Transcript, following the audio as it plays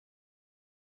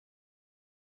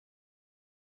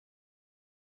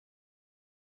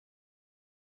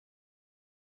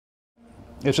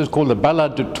This is called the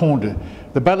Ballade de Dames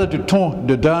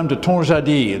de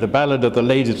Tonjadie, the Ballad of the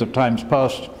Ladies of Times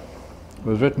Past. It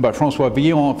was written by François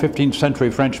Villon, 15th century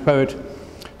French poet,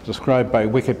 described by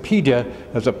Wikipedia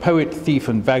as a poet, thief,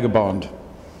 and vagabond.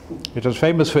 It is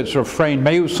famous for its refrain,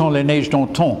 Mais où sont les neiges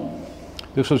d'antan?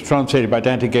 This was translated by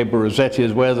Dante Gabriel Rossetti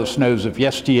as Where the Snows of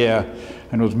Yesteryear,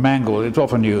 and was mangled. It's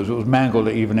often used. It was mangled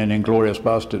even in Inglorious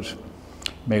Bastards.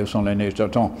 Mais où sont les neiges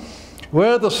d'antan?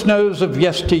 Where the snows of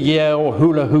yesteryear, or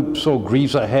hula hoops, or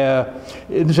greaser hair.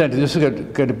 Incidentally, this is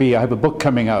going to be, I have a book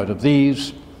coming out of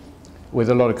these with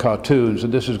a lot of cartoons,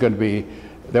 and this is going to be,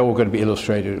 they're all going to be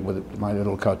illustrated with my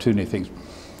little cartoony things.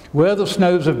 Where the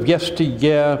snows of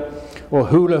yesteryear, or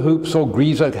hula hoops, or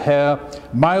greaser hair,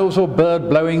 miles or bird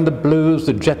blowing the blues,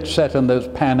 the jet set and those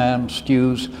Pan Am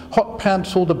stews, hot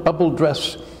pants or the bubble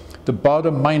dress, the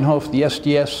Bader Meinhof, the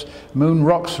SDS, moon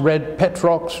rocks red, pet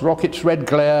rocks, rockets red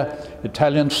glare,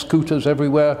 Italian scooters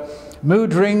everywhere,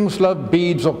 mood rings, love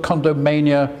beads or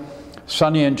condomania,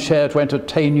 sunny and chair to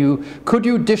entertain you. Could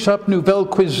you dish up nouvelle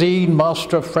cuisine,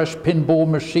 master a fresh pinball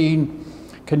machine?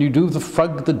 Can you do the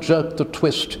frug, the jerk, the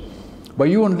twist? Were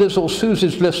you on Liz or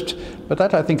Susie's list? But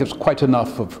that I think is quite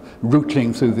enough of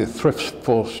rootling through the thrift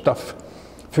for stuff.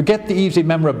 Forget the easy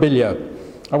memorabilia.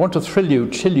 I want to thrill you,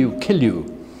 chill you, kill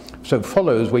you. So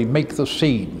follows we make the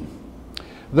scene.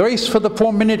 The race for the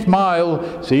 4-minute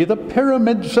mile. See the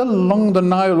pyramids along the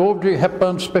Nile. Audrey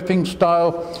Hepburn spiffing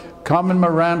style. Carmen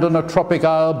Miranda in a tropic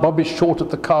isle. Bobby Short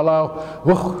at the Carlisle.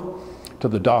 Whoa, to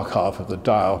the dark half of the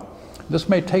dial. This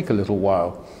may take a little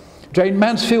while. Jane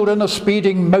Mansfield in a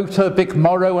speeding motor, Vic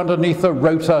Morrow underneath a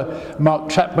rotor, Mark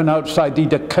Chapman outside the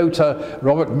Dakota,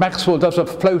 Robert Maxwell does a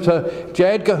floater, J.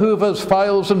 Edgar Hoover's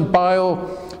Files and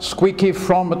Bile, Squeaky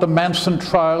Fromm at the Manson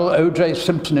trial, O.J.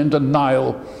 Simpson in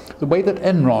denial, the way that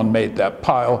Enron made that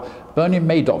pile, Bernie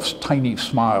Madoff's tiny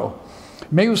smile.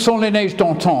 Mais où sont les neiges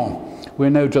d'antan? We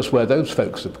know just where those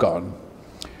folks have gone.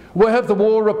 Where have the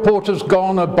war reporters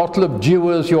gone? A bottle of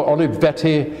Dewars, your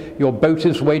Olivetti, your boat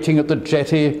is waiting at the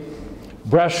jetty.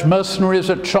 Brash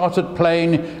mercenaries at chartered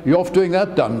plane, you're off doing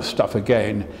that dumb stuff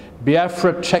again.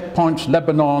 Biafra, checkpoints,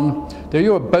 Lebanon, there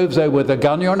you're a bozo with a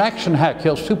gun, you're an action hack,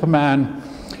 you're Superman.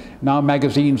 Now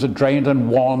magazines are drained and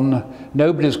wan,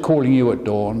 nobody's calling you at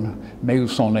dawn. Mais où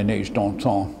sont les neiges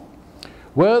d'antan?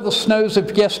 Where are the snows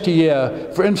of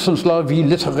yesteryear, for instance, la vie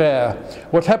littéraire?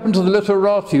 What happened to the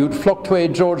literati who'd flocked to a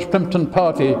George Plimpton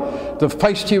party? The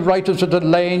feisty writers at the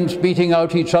lanes beating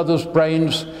out each other's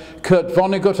brains? Kurt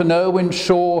Vonnegut and Erwin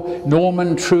Shaw,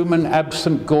 Norman, Truman,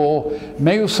 absent Gore.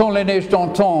 Mais où sont les neiges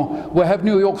d'antan? Where have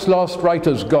New York's last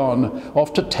writers gone?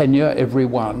 Off to tenure, every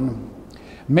one.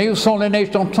 Mais où sont les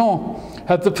neiges d'antan?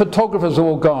 Have the photographers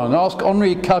all gone? Ask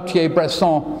Henri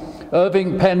Cartier-Bresson,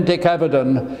 Irving Penn, Dick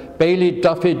Avedon, Bailey,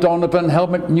 Duffy, Donovan,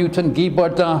 Helmut Newton, Guy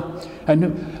Bourdin,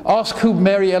 and ask who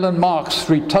Mary Ellen Marks'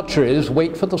 retoucher is,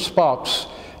 wait for the sparks.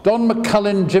 Don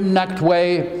McCullin, Jim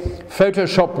Nachtway,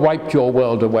 Photoshop wiped your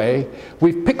world away.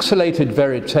 We've pixelated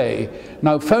verite.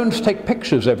 Now phones take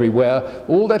pictures everywhere.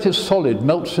 All that is solid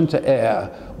melts into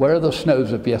air. Where are the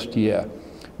snows of yesteryear?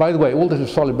 By the way, all that is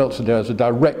solid melts into air is a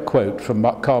direct quote from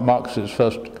Karl Marx's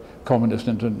first communist.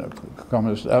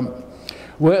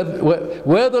 Where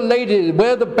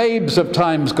the babes of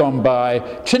times gone by,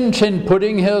 chin chin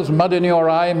pudding, here's mud in your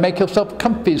eye, make yourself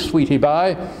comfy, sweetie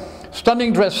bye.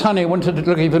 Stunning dress, honey, wanted to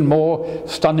look even more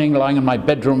stunning lying on my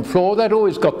bedroom floor, that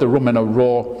always got the room in a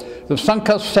roar. The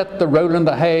sunkas set, the roll in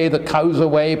the hay, the cows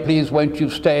away, please won't you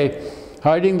stay?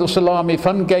 Hiding the salami,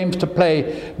 fun games to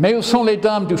play. Mais où sont les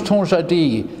dames du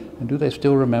Tonjadie? And do they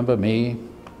still remember me?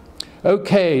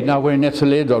 Okay, now we're in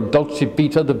Italy, the Dolce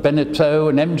Vita, the Veneto,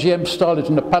 an MGM starlet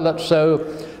in the Palazzo,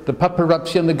 the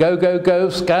paparazzi and the go-go-go,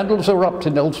 scandals erupt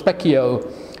in El Specchio,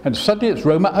 and suddenly it's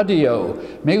Roma addio.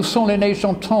 Mais où sont les neiges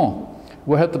d'antan?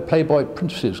 Where have the Playboy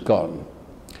princes gone?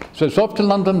 So it's off to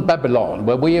London, Babylon,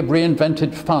 where we have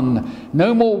reinvented fun.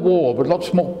 No more war, but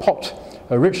lots more pot.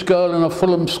 A rich girl in a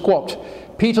Fulham squat.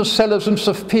 Peter Sellers and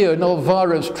Sophia in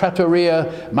Elvira's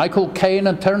trattoria. Michael Caine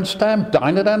and Terence Stamp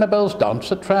dine at Annabelle's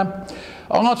Dancer Tramp.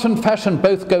 Art and fashion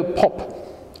both go pop,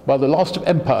 while the last of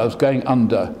empires going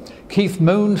under. Keith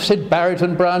Moon, Sid Barrett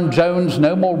and Brian Jones,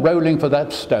 no more rolling for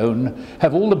that stone.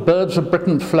 Have all the birds of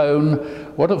Britain flown?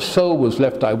 What of soul was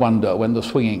left, I wonder, when the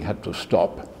swinging had to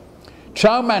stop?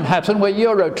 Ciao Manhattan, we're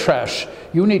Euro trash.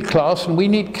 You need class and we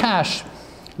need cash.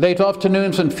 Late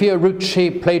afternoons and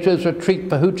Fiorucci, Plato's retreat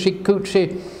for Hoochie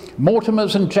Coochie,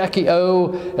 Mortimer's and Jackie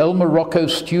O, El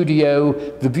Morocco's studio,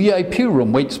 the VIP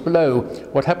room waits below.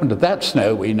 What happened to that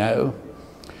snow we know?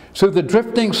 So the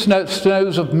drifting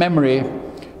snows of memory,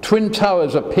 twin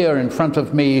towers appear in front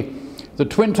of me, The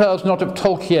Twin Towers not of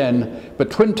Tolkien, but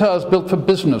Twin Towers built for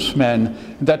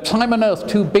businessmen. That time on earth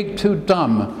too big, too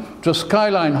dumb, just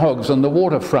skyline hogs on the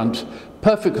waterfront,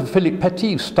 perfect for Philippe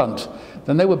Petit's stunt.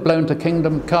 Then they were blown to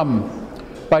kingdom come.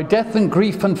 By death and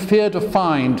grief and fear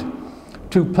defined,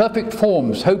 two perfect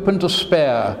forms, hope and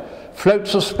despair, float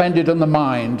suspended in the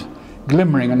mind,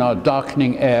 glimmering in our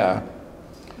darkening air.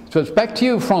 So it's back to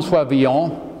you, François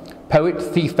Villon, poet,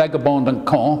 thief, vagabond, and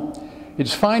con.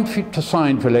 It's fine to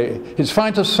sigh for les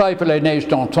neiges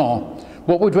d'antan.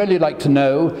 What we'd really like to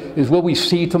know is, will we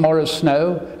see tomorrow's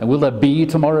snow? And will there be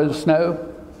tomorrow's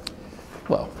snow?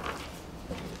 Well,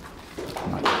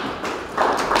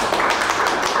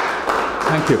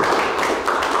 thank you.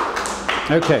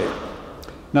 Okay.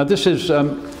 Now this is,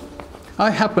 I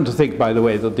happen to think, by the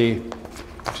way, that the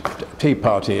Tea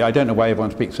Party, I don't know why everyone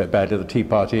speaks so badly of the Tea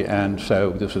Party, and so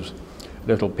this is a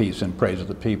little piece in praise of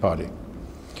the Tea Party.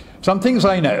 Some things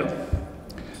I know.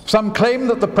 Some claim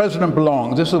that the president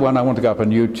belongs, this is one I want to go up on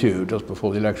YouTube just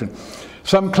before the election.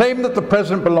 Some claim that the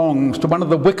president belongs to one of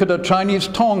the wickeder Chinese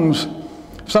tongs.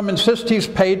 Some insist he's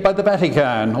paid by the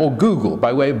Vatican or Google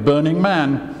by way of Burning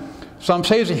Man. Some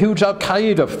say he's a huge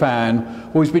Al-Qaeda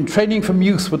fan, or he's been training from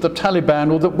youth with the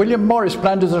Taliban, or that William Morris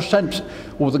planned his ascent,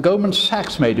 or the Goldman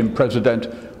Sachs made him president,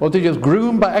 or that he was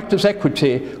groomed by Actors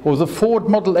Equity, or the Ford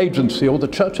Model Agency, or the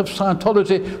Church of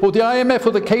Scientology, or the IMF,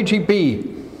 or the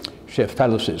KGB. Sheer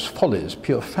fallacies, follies,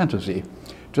 pure fantasy.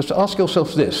 Just ask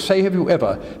yourself this, say, have you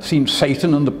ever seen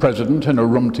Satan and the president in a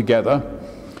room together?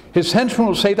 His henchmen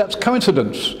will say that's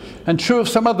coincidence, and true of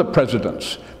some other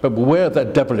presidents, but beware of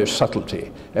that devilish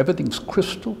subtlety. Everything's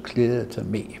crystal clear to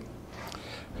me.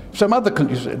 Some other,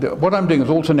 what I'm doing is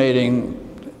alternating,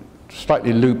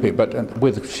 slightly loopy, but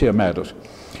with sheer madness.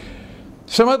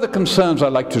 Some other concerns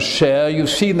I'd like to share. You've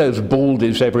seen those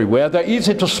baldies everywhere. They're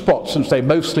easy to spot since they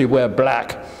mostly wear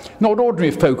black. Not ordinary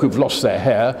folk who've lost their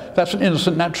hair, that's an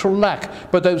innocent natural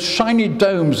lack, but those shiny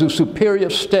domes whose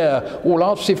superior stare, all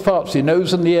artsy-fartsy,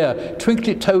 nose in the air,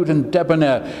 twinkly-toed and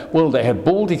debonair, well, they have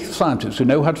baldy scientists who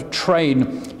know how to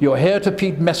train your hair to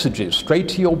feed messages straight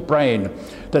to your brain.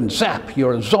 Then zap,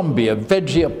 you're a zombie, a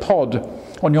veggie, a pod,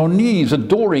 on your knees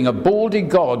adoring a baldy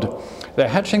god. They're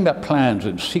hatching their plans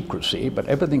in secrecy, but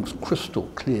everything's crystal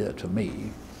clear to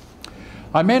me.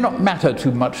 I may not matter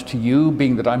too much to you,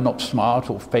 being that I'm not smart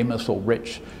or famous or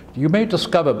rich. You may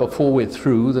discover before we're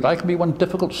through that I can be one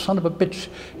difficult son of a bitch.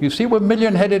 You see, we're a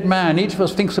million-headed man. Each of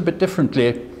us thinks a bit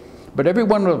differently. But every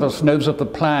one of us knows of the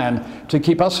plan to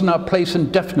keep us in our place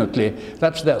indefinitely.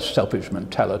 That's their selfish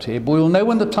mentality. But we'll know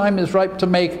when the time is ripe to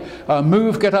make our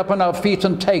move, get up on our feet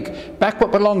and take back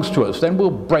what belongs to us. Then we'll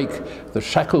break the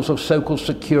shackles of so-called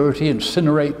security,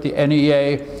 incinerate the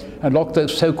NEA, and lock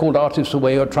those so-called artists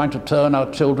away who are trying to turn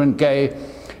our children gay,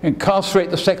 incarcerate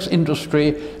the sex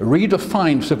industry,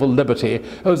 redefine civil liberty.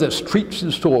 Oh, there's treats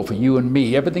in store for you and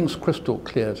me. Everything's crystal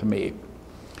clear to me.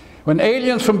 When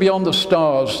aliens from beyond the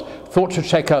stars thought to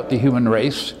check out the human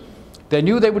race, they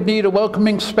knew they would need a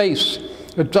welcoming space,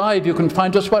 a dive you can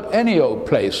find just about any old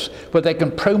place, where they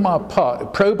can probe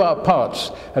our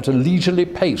parts at a leisurely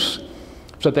pace.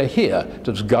 So they're here,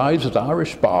 disguised as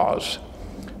Irish bars.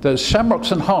 Those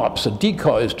shamrocks and harps are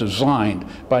decoys designed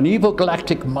by an evil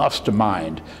galactic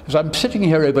mastermind. As I'm sitting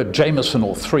here over Jameson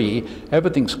or 3,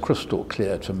 everything's crystal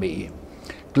clear to me.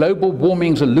 Global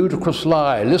warming's a ludicrous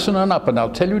lie. Listen on up and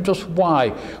I'll tell you just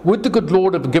why. Would the good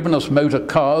Lord have given us motor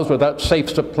cars without safe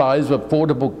supplies of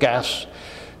affordable gas?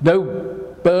 No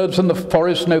birds in the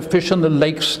forest, no fish in the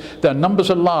lakes. Their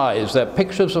numbers are lies, their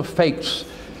pictures are fakes.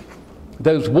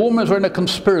 Those warmers are in a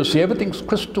conspiracy. Everything's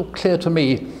crystal clear to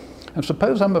me. And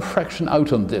suppose I'm a fraction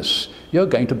out on this. You're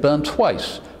going to burn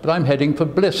twice, but I'm heading for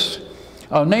bliss.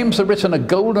 Our names are written in a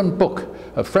golden book.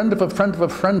 A friend of a friend of a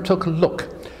friend took a look.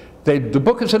 The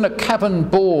book is in a cavern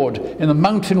bored in the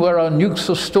mountain where our nukes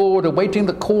are stored, awaiting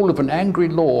the call of an angry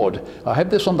lord. I have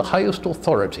this on the highest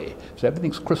authority, so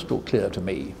everything's crystal clear to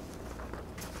me.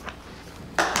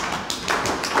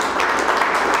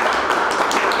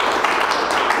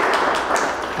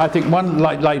 I think one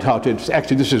light-hearted,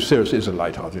 actually this is seriously is a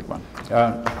light-hearted one.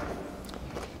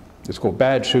 It's called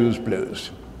Bad Shoes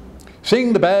Blues.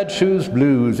 Sing the Bad Shoes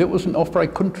Blues. It was an offer I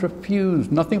couldn't refuse.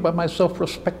 Nothing but my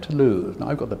self-respect to lose. Now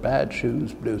I've got the Bad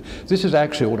Shoes Blues. This is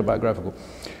actually autobiographical.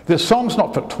 This song's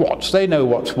not for twats. They know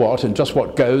what's what and just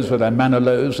what goes with their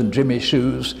Manilows and Jimmy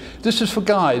shoes. This is for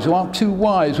guys who aren't too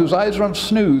wise, whose eyes are on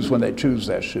snooze when they choose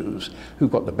their shoes,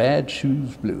 who've got the Bad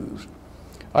Shoes Blues.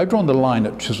 I've drawn the line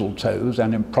at chiseled toes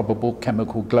and improbable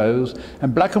chemical glows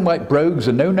and black and white brogues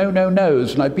and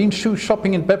no-no-no-nos, and I've been shoe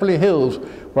shopping in Beverly Hills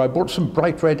where I bought some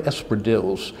bright red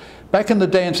espadrilles. Back in the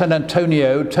day in San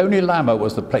Antonio, Tony Lama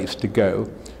was the place to go.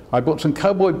 I bought some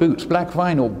cowboy boots, black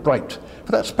vinyl, bright,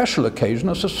 for that special occasion,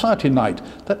 a society night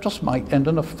that just might end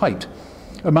in a fight.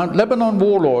 A Mount Lebanon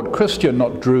warlord, Christian,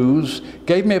 not Druze,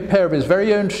 gave me a pair of his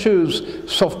very own shoes,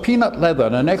 soft peanut leather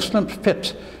and an excellent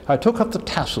fit. I took off the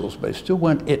tassels, but they still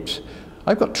weren't it.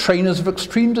 I've got trainers of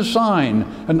extreme design,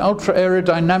 an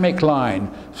ultra-aerodynamic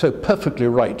line, so perfectly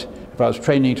right if I was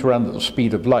training to run at the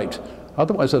speed of light.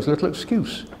 Otherwise, there's little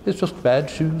excuse. It's just bad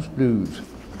shoes blues.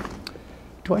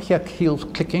 Do I hear heels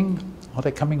clicking? Are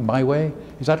they coming my way?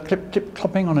 Is that a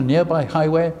clip-clip-clopping on a nearby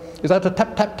highway? Is that a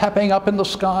tap-tap-tapping up in the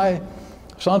sky?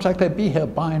 Sounds like they'll be here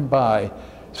by and by.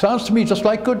 Sounds to me just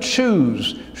like good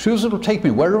shoes. Shoes that'll take me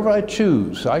wherever I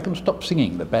choose, so I can stop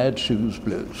singing the bad shoes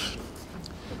blues.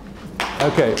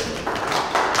 Okay.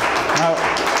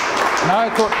 Now I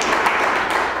thought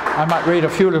I might read a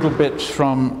few little bits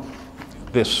from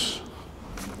this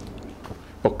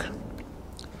book.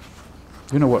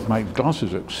 You know what, my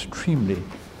glasses are extremely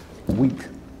weak.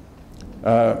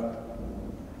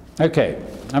 Okay,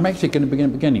 I'm actually going to begin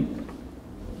at the beginning.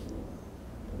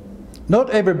 Not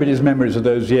everybody's memories of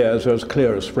those years are as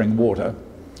clear as spring water,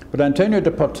 but Antonio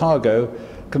de Portago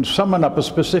can summon up a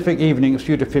specific evening at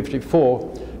Studio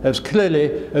 54 as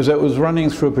clearly as it was running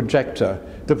through a projector.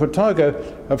 De Portago,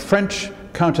 a French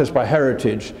countess by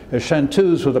heritage, a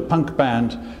chanteuse with a punk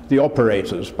band, The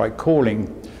Operators, by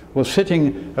calling, was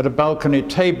sitting at a balcony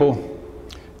table.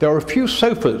 There were a few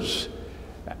sofas,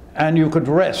 and you could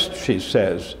rest, she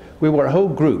says. We were a whole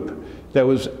group. There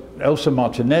was Elsa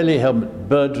Martinelli, Helmut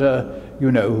Berger,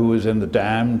 you know, who was in The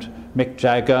Damned, Mick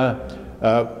Jagger,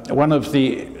 one of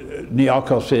the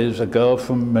Niarchoses, a girl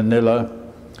from Manila.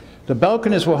 The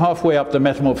balconies were halfway up the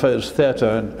Metamorphose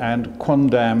Theatre and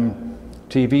Quondam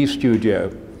TV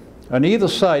studio. On either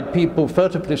side, people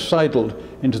furtively sidled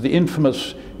into the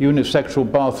infamous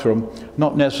unisexual bathroom,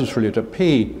 not necessarily to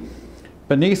pee.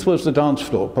 Beneath was the dance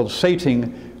floor,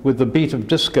 pulsating with the beat of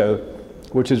disco,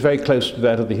 which is very close to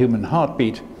that of the human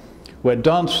heartbeat, where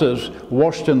dancers,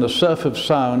 washed in the surf of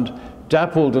sound,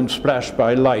 dappled and splashed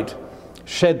by light,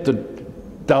 shed the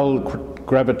dull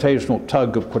gravitational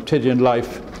tug of quotidian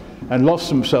life and lost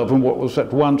themselves in what was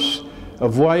at once a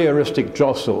voyeuristic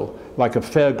jostle, like a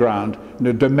fairground, in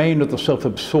a domain of the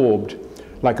self-absorbed,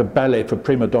 like a ballet for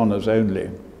prima donnas only.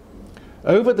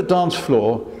 Over the dance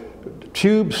floor,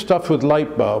 tubes stuffed with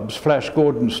light bulbs, Flash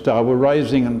Gordon style, were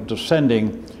rising and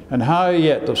descending, and higher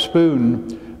yet the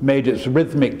spoon made its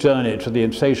rhythmic journey to the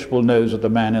insatiable nose of the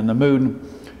man in the moon,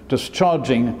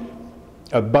 discharging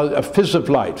a fizz of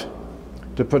light.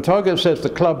 De Portago says the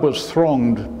club was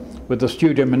thronged with the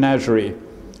studio menagerie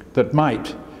that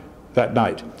night.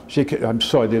 I'm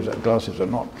sorry, these glasses are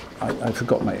not, I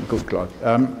forgot my good glass.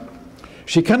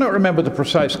 She cannot remember the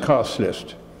precise cast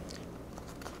list,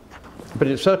 but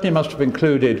it certainly must have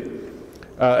included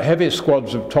heavy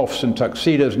squads of toffs and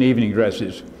tuxedos and evening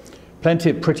dresses,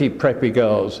 plenty of pretty preppy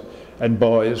girls and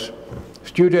boys,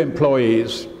 studio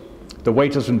employees, the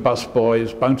waiters and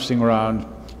busboys bouncing around,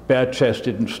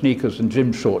 bare-chested in sneakers and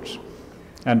gym shorts,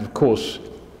 and of course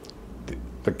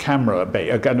the camera bait,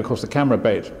 and of course the camera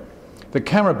bait. The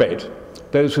camera bait,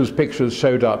 those whose pictures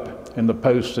showed up in the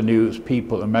Post, the News,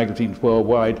 People and magazines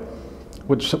worldwide,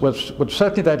 would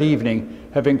certainly that evening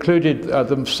have included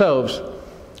themselves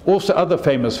also other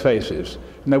famous faces.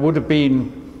 And there would have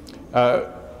been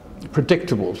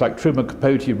predictables like Truman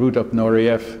Capote, Rudolf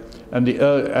Nureyev, and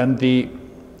the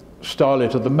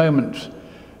starlet of the moment,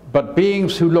 but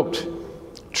beings who looked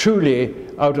truly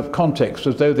out of context,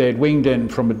 as though they had winged in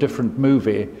from a different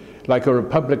movie, like a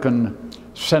Republican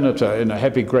senator in a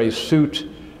heavy grey suit.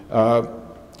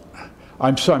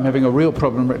 I'm sorry, I'm having a real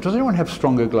problem. Does anyone have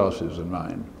stronger glasses than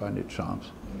mine, by any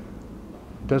chance?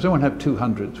 Does anyone have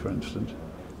 200s, for instance?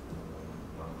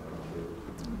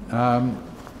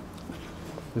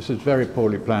 This is very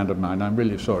poorly planned of mine. I'm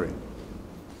really sorry.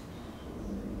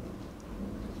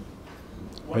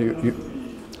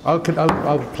 I'll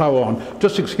plow on.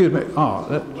 Just excuse me.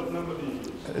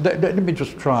 Let me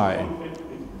just try.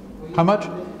 How much?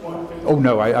 Oh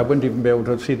no, I wouldn't even be able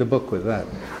to see the book with that.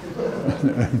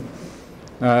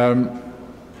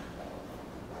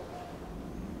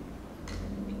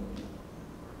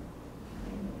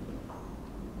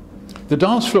 The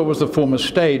dance floor was the former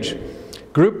stage.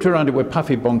 Grouped around it were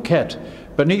puffy banquettes.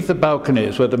 Beneath the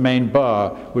balconies were the main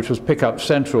bar, which was pick-up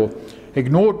central.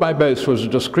 Ignored by both was a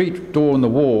discreet door in the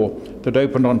wall that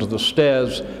opened onto the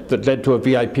stairs that led to a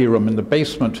VIP room in the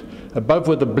basement. Above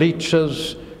were the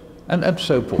bleachers, and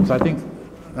so forth. I think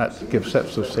that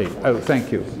sets the scene. Oh,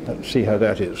 thank you. Let's see how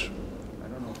that is.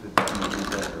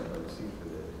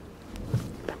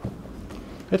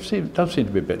 It does seem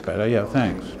to be a bit better. Yeah,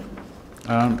 thanks.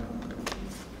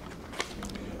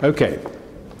 Okay,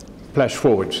 flash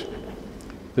forwards.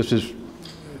 This is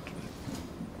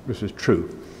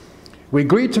true. We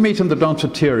agreed to meet in the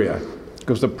danceteria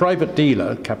because the private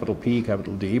dealer, capital P,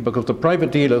 capital D, because the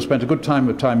private dealer spent a good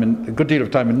deal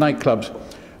of time in nightclubs,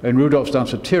 and Rudolph's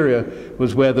danceteria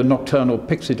was where the nocturnal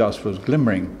pixie dust was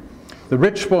glimmering. The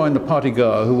rich boy and the party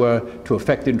girl, who were to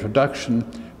effect the introduction,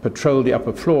 patrolled the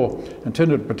upper floor.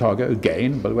 Antonio Portago,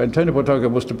 again, by the way, Antonio Portago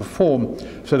was to perform,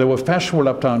 so there were fashionable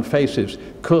uptown faces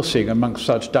coursing amongst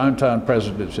such downtown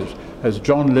presences as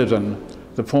John Lydon,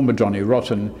 the former Johnny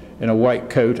Rotten, in a white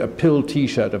coat, a pill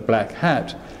t-shirt, a black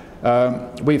hat.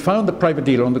 We found the private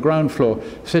dealer on the ground floor,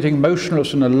 sitting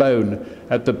motionless and alone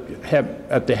at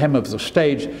the hem of the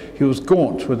stage. He was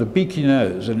gaunt, with a beaky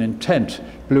nose and intent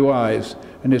blue eyes,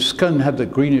 and his skin had the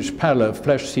greenish pallor of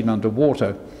flesh seen under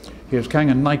water. He was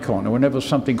carrying a Nikon, and whenever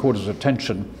something caught his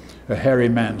attention, a hairy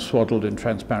man swaddled in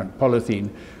transparent polythene,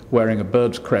 wearing a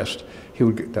bird's crest, he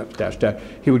would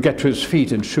get to his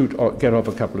feet and get off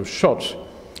a couple of shots.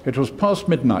 It was past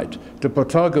midnight. De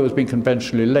Portago was being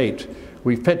conventionally late.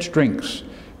 We fetched drinks,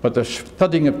 but the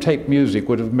thudding of tape music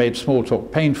would have made small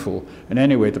talk painful, and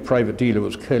anyway, the private dealer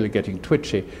was clearly getting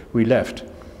twitchy. We left.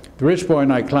 The rich boy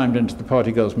and I climbed into the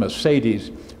party girl's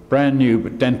Mercedes, brand new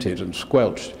but dented and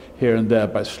squelched here and there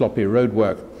by sloppy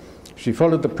roadwork. She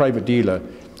followed the private dealer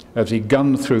as he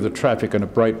gunned through the traffic in a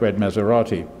bright red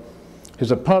Maserati.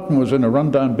 His apartment was in a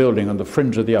rundown building on the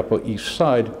fringe of the Upper East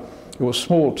Side. It was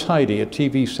small, tidy, a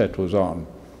TV set was on.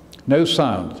 No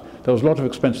sound. There was a lot of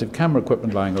expensive camera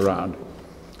equipment lying around,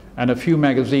 and a few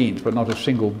magazines, but not a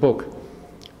single book.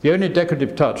 The only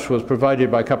decorative touch was provided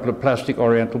by a couple of plastic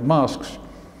oriental masks.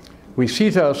 We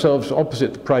seated ourselves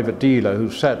opposite the private dealer,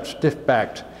 who sat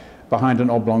stiff-backed behind an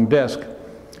oblong desk.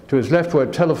 To his left were a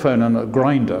telephone and a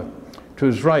grinder. To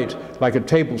his right, like a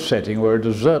table setting, were a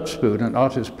dessert spoon, an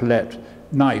artist's palette,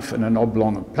 knife, and an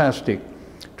oblong of plastic.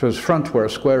 To his front were a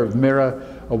square of mirror,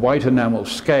 a white enamel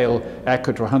scale,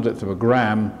 accurate to 1/100th of a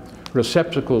gram,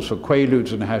 receptacles for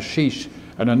quaaludes and hashish,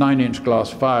 and a 9-inch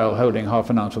glass vial holding half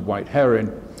an ounce of white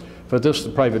heroin. For this, the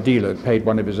private dealer had paid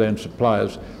one of his own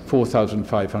suppliers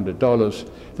 $4,500.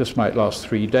 This might last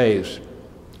 3 days.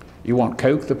 "You want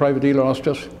coke?" the private dealer asked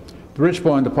us. The rich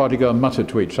boy and the party girl muttered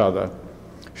to each other.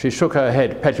 She shook her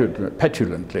head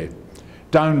petulantly.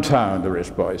 "Downtown," the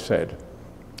rich boy said.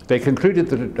 They concluded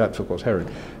that, that's of course heroin,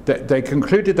 they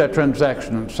concluded their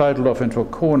transaction and sidled off into a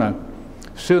corner.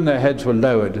 Soon their heads were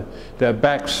lowered, their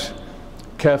backs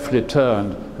carefully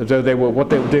turned, as though what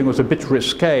they were doing was a bit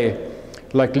risque,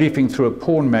 like leafing through a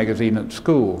porn magazine at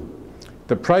school.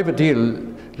 The private dealer,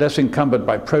 less encumbered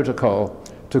by protocol,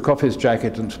 took off his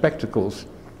jacket and spectacles.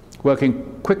 Working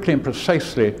quickly and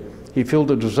precisely, he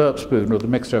filled a dessert spoon with a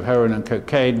mixture of heroin and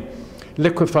cocaine,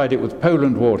 liquefied it with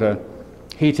Poland water,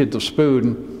 heated the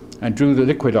spoon, and drew the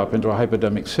liquid up into a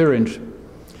hypodermic syringe.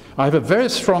 "I have a very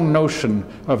strong notion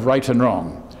of right and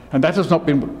wrong, and that has not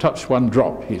been touched one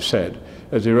drop," he said,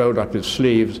 as he rolled up his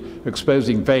sleeves,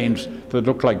 exposing veins that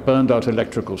looked like burned-out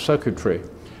electrical circuitry,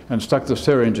 and stuck the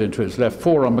syringe into his left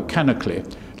forearm mechanically,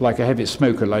 like a heavy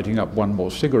smoker lighting up one more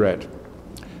cigarette.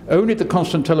 Only the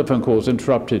constant telephone calls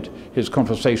interrupted his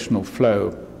conversational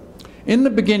flow. "In the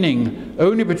beginning,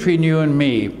 only between you and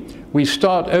me, we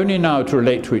start only now to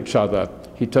relate to each other,"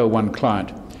 he told one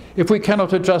client. "If we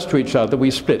cannot adjust to each other, we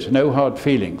split, no hard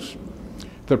feelings."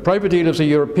 The private dealer is a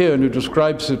European who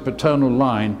describes his paternal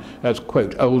line as,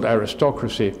 quote, "old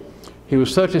aristocracy." He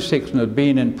was 36 and had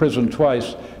been in prison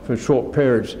twice for short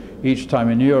periods, each time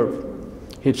in Europe.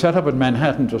 He'd set up in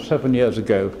Manhattan just 7 years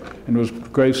ago and was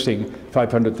grossing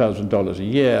 $500,000 a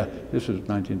year. This was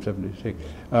 1976.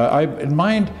 "I have in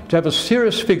mind to have a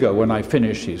serious figure when I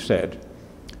finish," he said.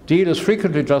 Dealers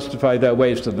frequently justify their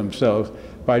ways to themselves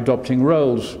by adopting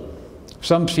roles.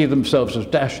 Some see themselves as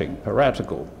dashing,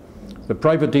 piratical. The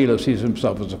private dealer sees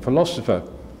himself as a philosopher.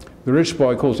 The rich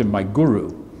boy calls him my guru,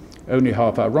 only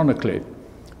half ironically.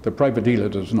 The private dealer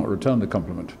does not return the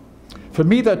compliment. "For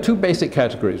me, there are two basic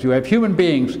categories. You have human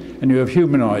beings and you have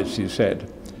humanoids," he said.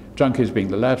 Junkies being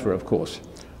the latter, of course.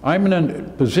 "I'm in a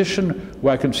position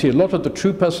where I can see a lot of the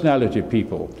true personality of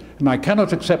people, and I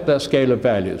cannot accept their scale of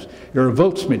values. It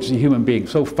revolts me to see human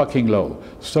beings so fucking low.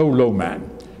 So low, man."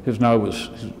 His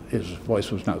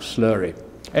voice was now slurry.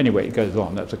 Anyway, it goes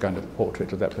on. That's a kind of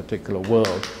portrait of that particular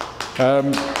world.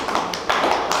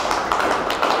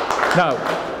 Now,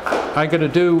 I'm going to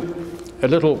do a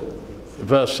little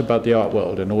verse about the art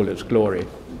world in all its glory.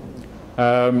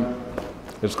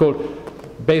 It's called,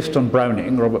 based on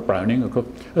Browning, Robert Browning, of course,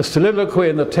 "A Soliloquy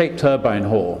in the Tate Turbine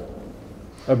Hall."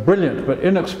 A brilliant but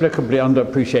inexplicably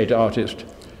underappreciated artist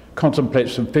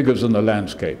contemplates some figures in the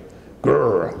landscape.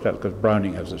 Grrr, that's because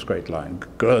Browning has this great line,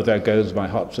 grrr, there goes my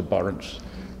heart's abhorrence.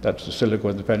 That's the soliloquy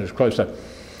of the Spanish cloister.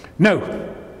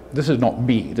 No, this is not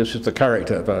me, this is the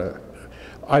character.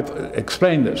 I've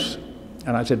explained this,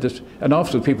 and I said this, and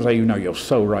afterwards people say, you know, you're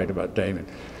so right about Damien.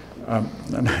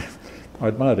 And I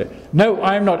admired it. No,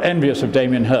 I'm not envious of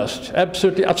Damien Hirst.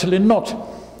 Absolutely, utterly not.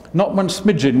 Not one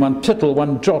smidgen, one tittle,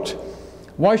 one jot.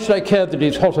 Why should I care that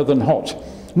he's hotter than hot?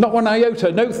 Not one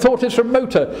iota, no thought is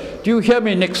remoter. Do you hear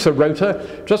me, Nick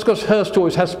Sorota? Just because Hirst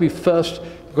always has to be first,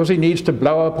 because he needs to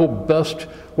blow up or burst,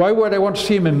 why would I want to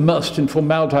see him immersed in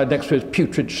formaldehyde next to his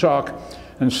putrid shark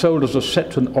and sold as a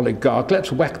set to an oligarch?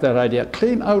 Let's whack that idea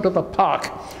clean out of the park.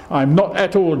 I'm not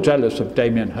at all jealous of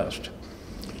Damien Hirst.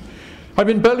 I'm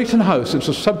in Burlington House. It's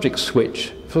a subject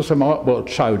switch for some art world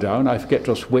showdown, I forget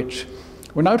just which.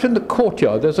 When out in the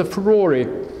courtyard, there's a Ferrari.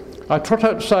 I trot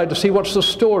outside to see what's the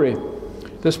story.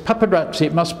 There's paparazzi,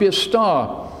 it must be a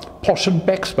star. Posh and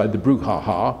Beck's by the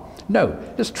brouhaha. No,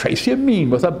 it's Tracy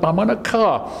Amin with her bum on a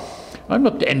car. I'm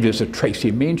not envious of Tracy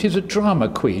Amin, she's a drama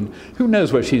queen. Who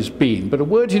knows where she's been? But a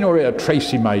word in your ear,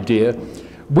 Tracy, my dear.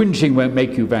 Whinging won't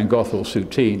make you Van Gogh or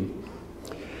Soutine.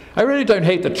 I really don't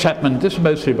hate the Chapman, this is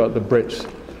mostly about the Brits.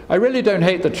 I really don't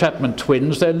hate the Chapman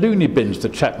twins, they're loony bins, the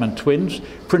Chapman twins.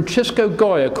 Francisco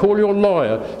Goya, call your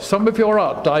lawyer, some of your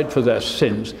art died for their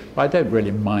sins. I don't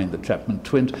really mind the Chapman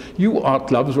twins. You art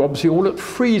lovers are obviously all at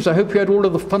Frieze, I hope you had all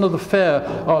of the fun of the fair.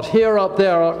 Art here, art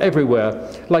there, art everywhere,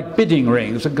 like bidding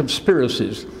rings and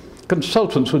conspiracies.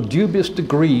 Consultants with dubious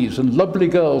degrees and lovely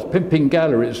girls pimping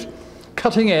galleries.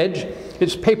 Cutting edge,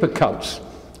 it's paper cuts.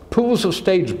 Pools of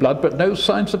stage blood, but no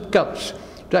signs of guts.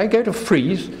 Did I go to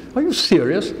Frieze? Are you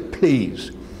serious?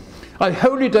 Please. I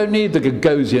wholly don't need the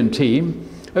Gagosian team.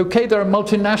 Okay, they're a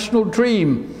multinational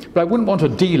dream, but I wouldn't want a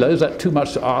dealer, is that too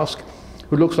much to ask,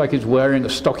 who looks like he's wearing a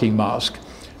stocking mask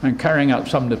and carrying out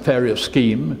some nefarious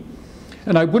scheme.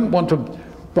 And I wouldn't want to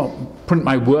print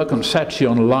my work on Saatchi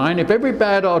online. If every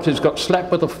bad artist got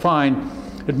slapped with a fine,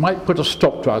 it might put a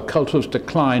stop to our culture's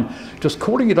decline. Just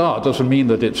calling it art doesn't mean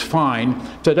that it's fine,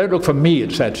 so don't look for me at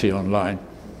Saatchi online.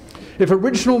 If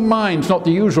original minds, not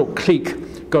the usual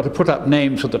clique, got to put up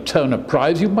names for the Turner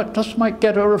Prize, you just might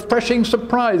get a refreshing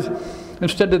surprise.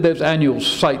 Instead of those annual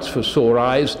sights for sore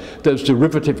eyes, those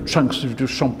derivative chunks of du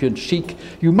champion chic,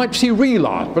 you might see real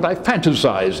art, but I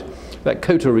fantasize that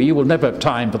coterie will never have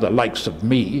time for the likes of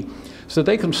me, so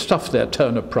they can stuff their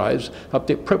Turner Prize up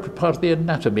the appropriate part of the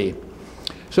anatomy.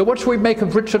 So what should we make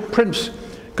of Richard Prince?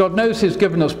 God knows he's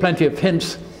given us plenty of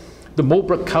hints. The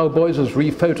Marlborough Cowboys as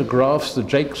re-photographs, the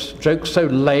jokes so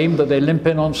lame that they limp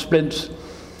in on splints.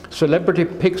 Celebrity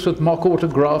pics with mock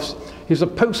autographs. He's a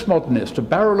postmodernist, a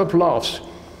barrel of laughs.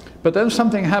 But then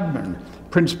something happened.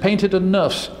 Prince painted a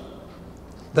nurse.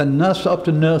 Then nurse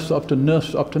after nurse after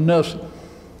nurse after nurse.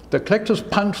 The collectors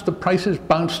pounced, the prices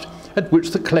bounced, at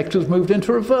which the collectors moved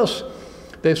into reverse.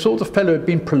 They saw the fellow had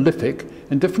been prolific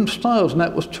in different styles, and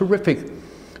that was terrific.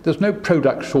 There's no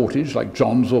product shortage like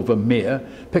Johns or Vermeer.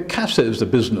 Picasso's the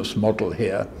business model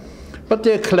here. But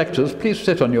dear collectors, please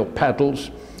sit on your paddles.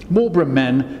 Marlborough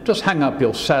men, just hang up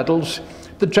your saddles.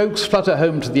 The jokes flutter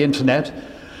home to the internet.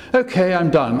 Okay, I'm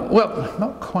done. Well,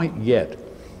 not quite yet.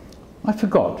 I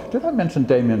forgot. Did I mention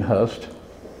Damien Hirst?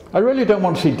 I really don't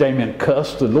want to see Damien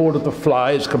cursed, the Lord of the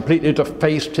Flies, completely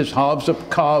defaced, his halves of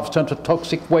calves turned to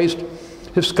toxic waste,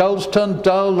 his skulls turned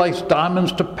dull like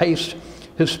diamonds to paste,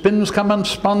 his spins come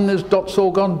unspun, his dots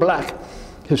all gone black,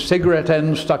 his cigarette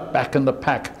ends stuck back in the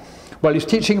pack, while he's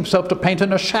teaching himself to paint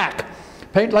in a shack.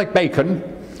 Paint like bacon.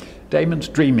 Damon's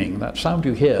dreaming. That sound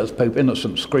you hear is Pope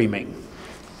Innocent screaming.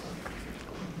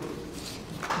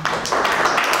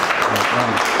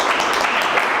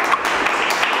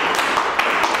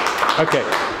 Okay,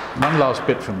 one last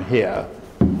bit from here.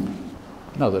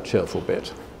 Another cheerful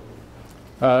bit.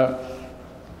 Does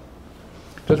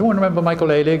anyone remember Michael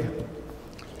Ailig?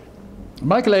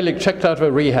 Michael Ailig checked out of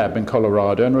a rehab in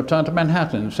Colorado and returned to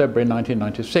Manhattan in February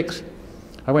 1996.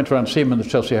 I went around to see him in the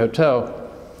Chelsea Hotel.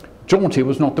 Jaunty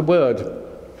was not the word.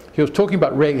 He was talking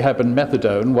about rehab and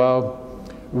methadone while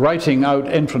writing out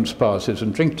entrance passes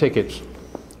and drink tickets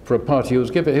for a party he was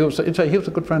giving. He was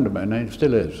a good friend of mine, and he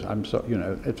still is. I'm sorry, you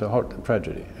know, it's a hot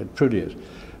tragedy. It truly is.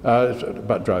 It's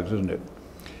about drugs, isn't it?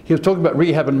 He was talking about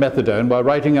rehab and methadone while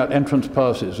writing out entrance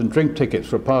passes and drink tickets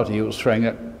for a party he was throwing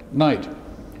at night.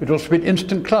 It was to be an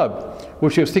instant club,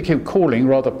 which he was thinking of calling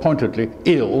rather pointedly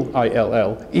ILL,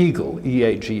 I-L-L, Eagle,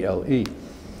 E-A-G-L-E.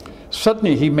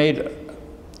 Suddenly he made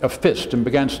a fist and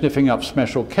began sniffing up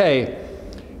Smeshel K.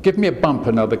 Give me a bump,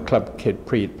 another club kid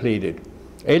pleaded.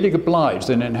 Ailig obliged,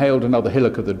 then inhaled another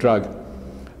hillock of the drug.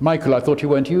 Michael, I thought you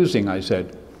weren't using, I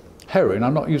said. Heroin?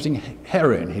 I'm not using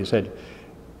heroin, he said.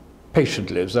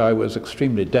 patiently, as though I was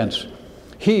extremely dense.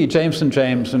 He, Jameson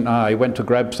James, and I went to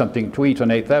grab something to eat on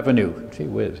 8th Avenue. Gee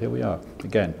whiz, here we are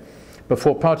again.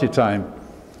 Before party time.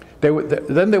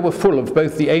 Then they were full of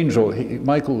both the angel,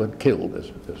 Michael had killed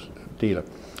this dealer.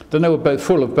 Then they were both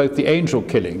full of both the angel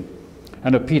killing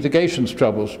and of Peter Gation's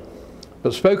troubles,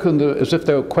 but spoken as if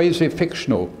they were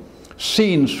quasi-fictional,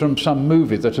 scenes from some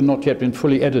movie that had not yet been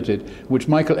fully edited, which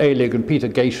Michael Ailig and Peter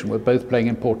Gation were both playing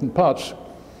important parts.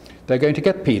 They're going to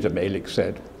get Peter, Ailig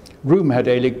said. Room had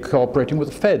Ailig cooperating with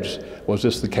the feds. Was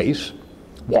this the case?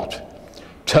 What?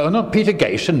 Turner, Peter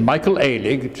Gation, Michael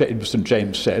Ailig, Jameson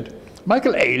James said.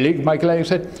 Michael Ailig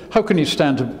said, how can he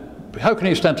stand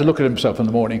to look at himself in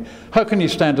the morning? How can he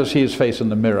stand to see his face in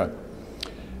the mirror?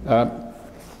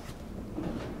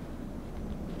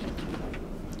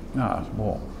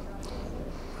 More.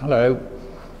 Hello.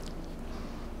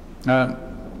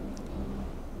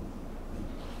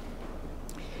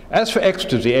 As for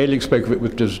ecstasy, Ailig spoke of it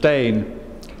with disdain.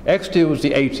 Ecstasy was the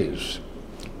 80s.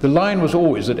 The line was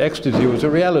always that ecstasy was a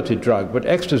reality drug, but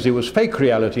ecstasy was fake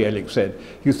reality, Ailig said.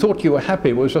 You thought you were happy,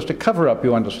 it was just a cover-up,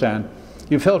 you understand.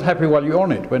 You felt happy while you were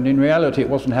on it, when in reality it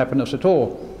wasn't happiness at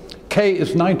all. K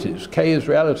is 90s, K is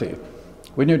reality.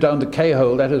 When you're down the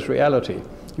K-hole, that is reality.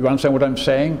 You understand what I'm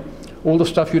saying? All the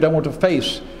stuff you don't want to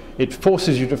face, it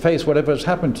forces you to face whatever has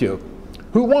happened to you.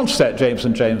 Who wants that,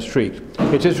 Jameson James shrieked.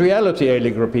 It is reality,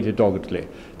 Ailig repeated doggedly.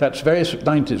 That's very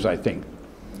 90s, I think.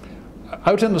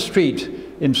 Out in the street,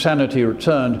 insanity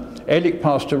returned. Ailig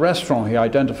passed a restaurant he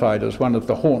identified as one of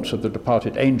the haunts of the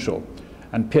departed angel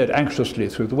and peered anxiously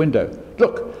through the window.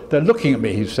 Look, they're looking at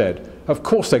me, he said. Of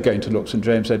course they're going to look, St.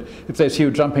 James said, if they see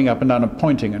you jumping up and down and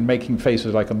pointing and making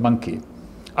faces like a monkey.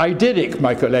 I did it,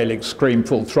 Michael Ailig screamed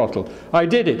full throttle. I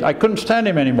did it. I couldn't stand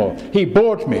him anymore. He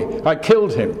bored me. I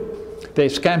killed him. They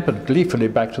scampered gleefully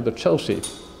back to the Chelsea.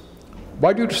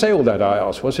 Why do you say all that, I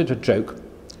asked. Was it a joke?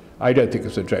 I don't think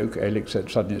it's a joke, Ailig said,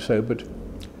 suddenly sobered.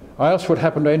 I asked what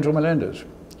happened to Angel Melendez.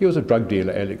 He was a drug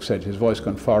dealer, Ailig said, his voice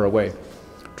gone far away.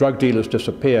 Drug dealers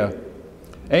disappear.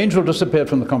 Angel disappeared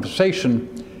from the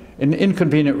conversation. An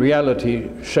inconvenient reality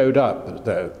showed up,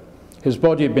 though. His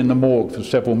body had been in the morgue for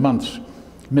several months,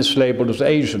 mislabeled as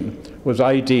Asian, was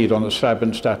ID'd on a slab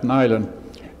in Staten Island,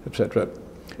 etc.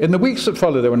 In the weeks that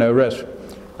followed, there were no arrests.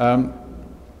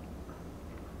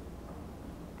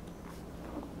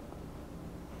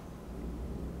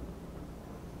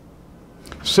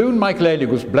 Soon Michael Ailig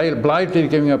was blithely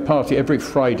giving a party every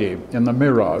Friday in the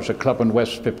Mirage, a club on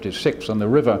West 56 on the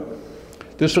river.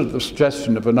 This was the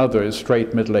suggestion of another of his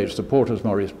straight middle-aged supporters,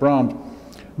 Maurice Brahms.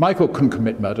 Michael couldn't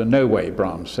commit murder, no way,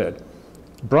 Brahms said.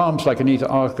 Brahms, like Anita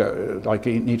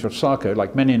Sarko,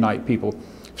 like many night people,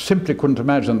 simply couldn't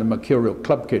imagine the mercurial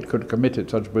club kid could have committed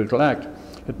such a brutal act.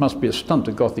 It must be a stunt,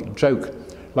 a gothic joke,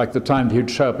 like the time he'd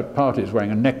show up at parties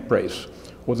wearing a neck brace,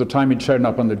 or the time he'd shown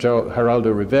up on the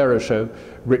Geraldo Rivera show,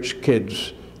 Rich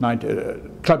Kids,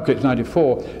 Club Kids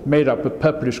 94, made up with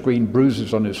purplish-green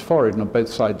bruises on his forehead and on both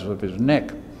sides of his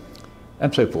neck,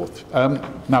 and so forth.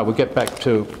 Now we'll get back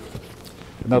to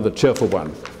another cheerful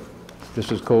one.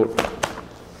 This is called,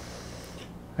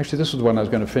 actually this is the one I was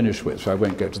going to finish with, so I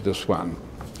won't go to this one.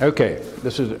 Okay,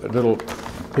 this is a little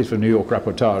piece of New York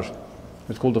reportage.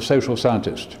 It's called The Social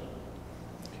Scientist.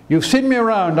 You've seen me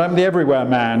around, I'm the everywhere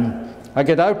man. I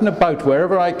get out and about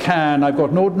wherever I can. I've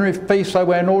got an ordinary face, I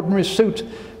wear an ordinary suit.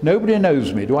 Nobody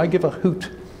knows me, do I give a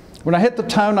hoot? When I hit the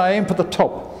town, I aim for the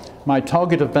top. My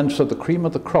target events are the cream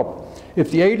of the crop. If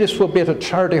the A-list will be at a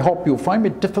charity hop, you'll find me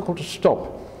difficult to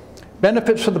stop.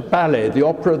 Benefits for the ballet, the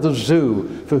opera, the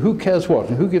zoo, for who cares what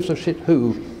and who gives a shit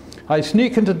who. I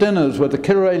sneak into dinners with the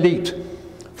killer elite.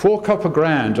 $4 a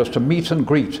grand just to meet and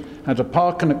greet, and to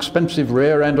park an expensive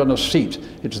rear end on a seat.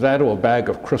 It's that or a bag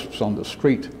of crisps on the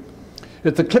street.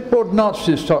 If the clipboard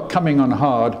Nazis start coming on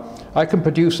hard, I can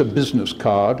produce a business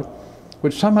card,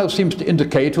 which somehow seems to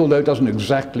indicate, although it doesn't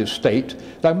exactly state,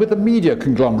 that I'm with a media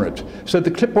conglomerate, so the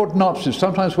clipboard Nazis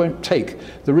sometimes won't take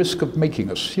the risk of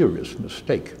making a serious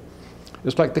mistake.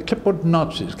 It's like the clipboard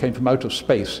Nazis came from outer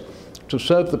space to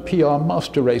serve the PR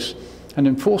master race and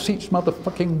enforce each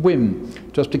motherfucking whim,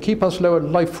 just to keep us lower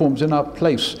life forms in our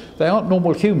place. They aren't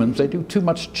normal humans, they do too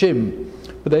much gym.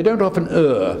 But they don't often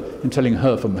err in telling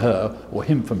her from her or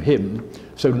him from him.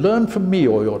 So learn from me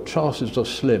or your chances are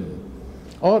slim.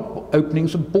 Art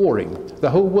openings are boring. The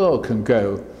whole world can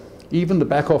go. Even the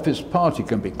back office party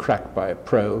can be cracked by a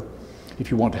pro.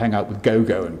 If you want to hang out with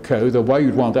Go-Go and Co, though why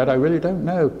you'd want that, I really don't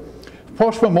know.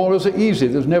 Posh memorials are easy.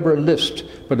 There's never a list,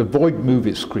 but avoid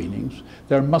movie screenings.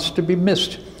 They're must to be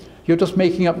missed. You're just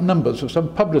making up numbers of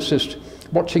some publicist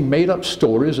watching made-up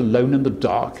stories alone in the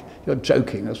dark. You're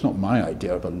joking, that's not my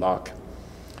idea of a lark.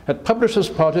 At publishers'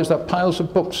 parties, there are piles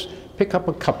of books. Pick up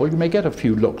a couple, you may get a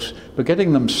few looks, but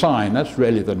getting them signed, that's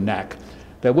really the knack.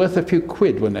 They're worth a few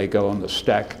quid when they go on the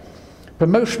stack.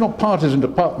 Promotional parties in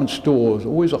department stores,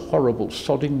 always a horrible,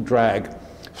 sodding drag,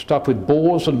 stuffed with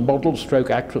bores and models, stroke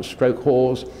actress, stroke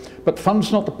whores. But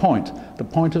fun's not the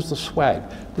point is the swag.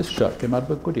 This shirt came out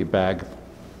of a goodie bag.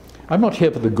 I'm not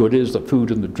here for the goodies, the food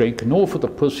and the drink, nor for the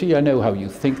pussy, I know how you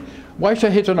think. Why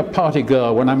should I hit on a party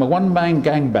girl when I'm a one-man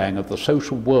gangbang of the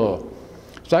social whirl?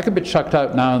 So I can be chucked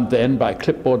out now and then by a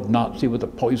clipboard Nazi with a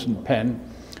poison pen.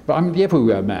 But I'm the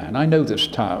everywhere man, I know this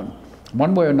town.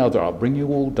 One way or another, I'll bring you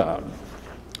all down.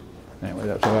 Anyway,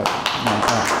 that's all right.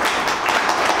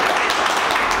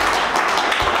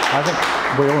 I think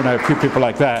we all know a few people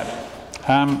like that.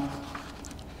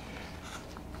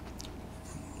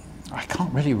 I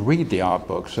can't really read the art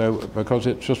book, so because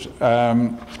it's just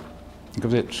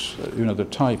because it's the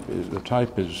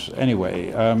type is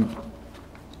anyway.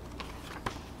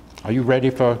 Are you ready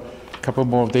for a couple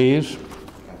more of these?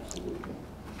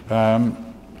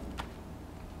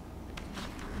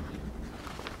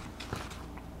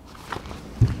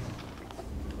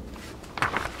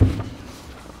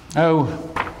 Oh,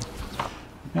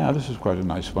 yeah, this is quite a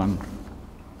nice one.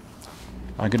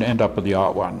 I'm going to end up with the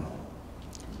art one.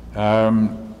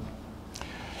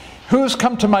 Who's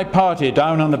come to my party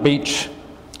down on the beach?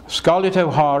 Scarlett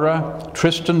O'Hara,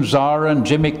 Tristan Zara and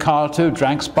Jimmy Carter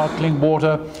drank sparkling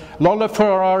water, Lola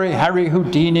Ferrari, Harry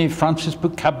Houdini, Francis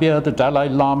Bukabia, the Dalai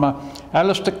Lama,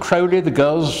 Alistair Crowley, the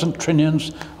girls of St.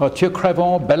 Trinian's, Arthur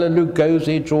Crevant, Bela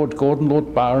Lugosi, George Gordon,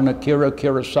 Lord Byron, Akira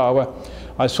Kurosawa.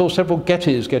 I saw several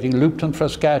Gettys getting looped and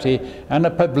Frascati, Anna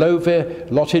Pavlova,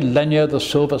 Lotte Lenya, the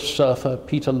Silver Surfer,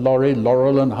 Peter Lorre,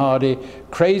 Laurel and Hardy,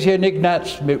 Crazy and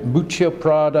Ignatz, Muccio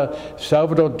Prada,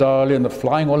 Salvador Dali and the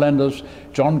Flying Orlandos,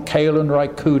 John Cale and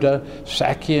Raikuda,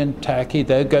 Saki and Taki,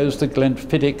 there goes the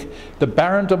Glenfiddich, the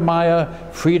Baron de Meyer,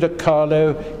 Frida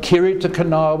Kahlo, Kirita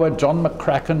Kanawa, John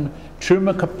McCracken,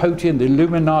 Truman Capote and the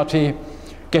Illuminati,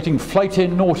 getting flighty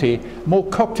and naughty, more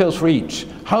cocktails for each.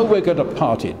 How we're going to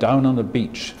party down on the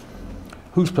beach.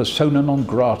 Who's persona non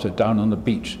grata down on the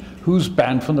beach? Who's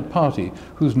banned from the party?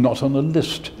 Who's not on the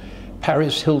list?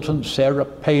 Paris Hilton, Sarah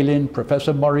Palin,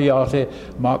 Professor Moriarty,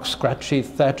 Mark Scratchy,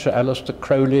 Thatcher, Alistair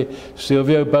Crowley,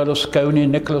 Silvio Berlusconi,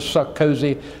 Nicolas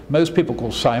Sarkozy, most people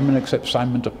call Simon except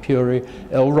Simon de Pury,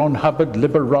 L. Ron Hubbard,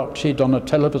 Liberace,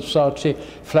 Donatella Versace,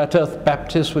 Flat Earth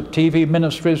Baptists with TV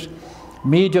ministries,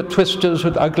 media twisters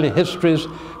with ugly histories,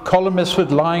 columnists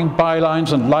with lying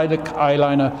bylines and lilac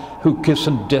eyeliner who kiss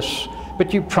and diss.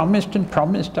 But you promised and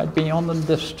promised I'd be on the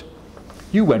list.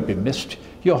 You won't be missed.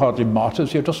 You're hardly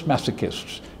martyrs, you're just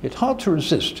masochists. It's hard to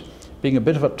resist being a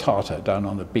bit of a tartar down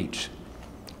on the beach.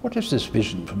 What is this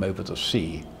vision from over the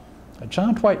sea? A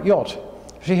giant white yacht.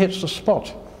 She hits the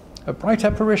spot. A bright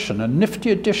apparition, a nifty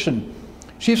addition.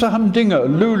 She's a humdinger, a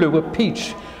Lulu, a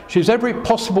peach. She's every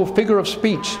possible figure of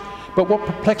speech. But what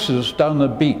perplexes us down the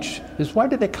beach is why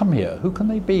did they come here? Who can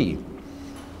they be?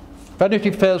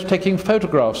 Vanity Fair's taking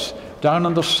photographs down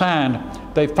on the sand.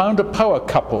 They found a power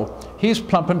couple. He's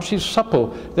plump and she's supple.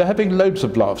 They're having loads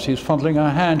of laughs. He's fondling her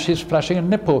hand. She's flashing a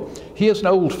nipple. He has an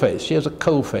old face. She has a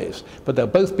cold face. But they'll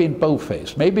both be in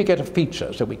bold-face. Maybe get a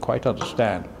feature so we quite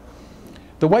understand.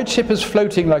 The white ship is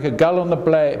floating like a gull on the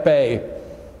bay.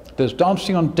 There's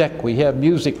dancing on deck. We hear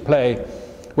music play.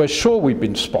 We're sure we've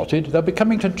been spotted. They'll be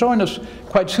coming to join us.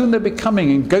 Quite soon they'll be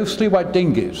coming in ghostly white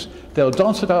dinghies. They'll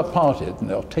dance at our party and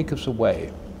they'll take us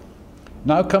away.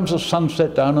 Now comes the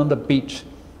sunset down on the beach.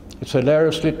 It's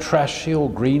hilariously trashy, all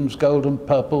greens, gold and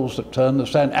purples that turn the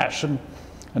sand ashen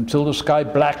until the sky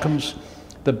blackens.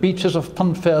 The beach is a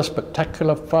funfair,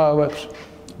 spectacular fireworks.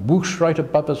 Whoosh right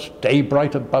above us, day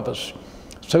bright above us.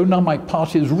 So now my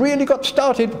party has really got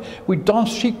started. We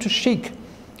dance cheek to cheek,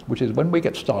 which is when we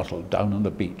get startled down on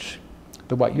the beach.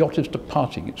 The white yacht is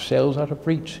departing, it sails out of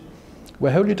reach.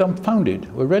 We're wholly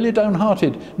dumbfounded, we're really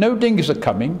downhearted. No dinghies are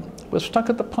coming, we're stuck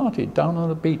at the party down on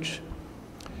the beach.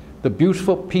 The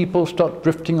beautiful people start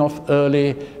drifting off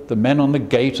early. The men on the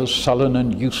gate are sullen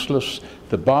and useless.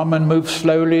 The barman moves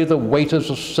slowly, the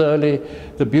waiters are surly.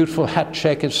 The beautiful hat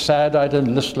check is sad-eyed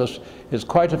and listless. It's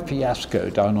quite a fiasco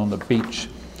down on the beach.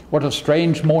 What a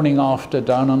strange morning after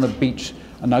down on the beach,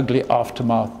 an ugly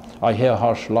aftermath. I hear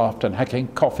harsh laughter and hacking,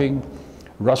 coughing,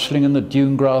 rustling in the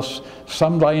dune grass.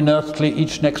 Some lie inertly,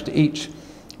 each next to each.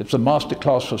 It's a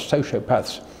masterclass for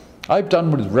sociopaths. I've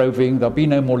done with roving. There'll be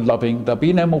no more loving. There'll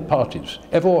be no more parties,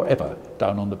 ever or ever,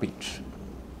 down on the beach.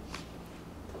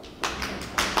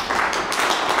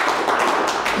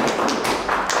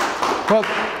 Well,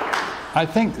 I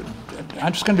think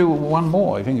I'm just going to do one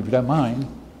more, I think, if you don't mind,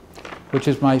 which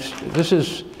is this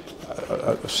is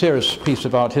a serious piece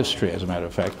of art history, as a matter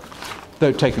of fact,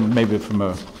 though taken maybe from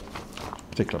a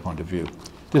particular point of view.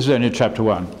 This is only chapter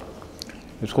 1.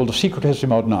 It's called The Secret History of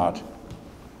Modern Art.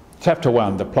 Chapter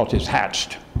 1, the plot is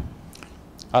hatched.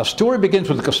 Our story begins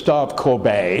with Gustave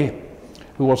Courbet,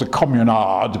 who was a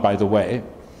communard, by the way.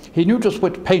 He knew just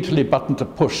which painterly button to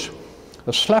push,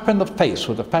 a slap in the face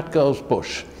with a fat girl's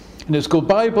bush. In his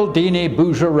goodbye Baldini,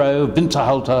 Bouguereau,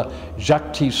 Winterhalter,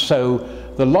 Jacques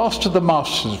Tissot, the last of the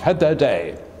masters had their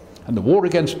day, and the war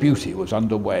against beauty was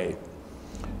underway.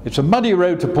 It's a muddy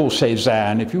road to Paul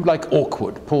Cézanne. If you like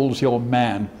awkward, Paul's your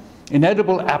man.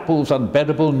 Inedible apples,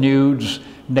 unbeddable nudes,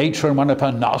 nature in one of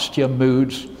her nastier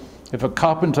moods. If a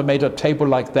carpenter made a table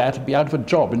like that, he'd be out of a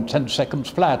job in 10 seconds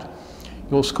flat.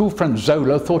 Your school friend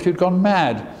Zola thought you'd gone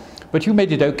mad, but you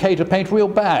made it okay to paint real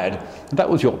bad, and that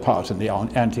was your part in the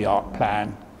anti-art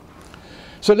plan.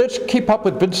 So let's keep up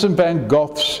with Vincent van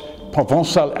Gogh's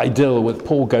Provençal idyll with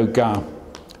Paul Gauguin.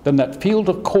 Then that field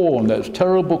of corn, those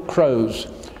terrible crows,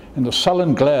 in the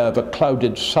sullen glare of a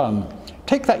clouded sun.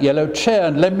 Take that yellow chair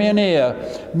and lend me an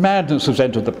ear. Madness has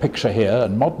entered the picture here,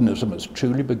 and modernism has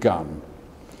truly begun.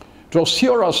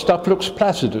 Seurat's stuff looks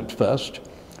placid at first,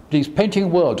 but he's painting a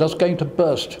world just going to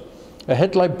burst. A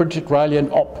head like Bridget Riley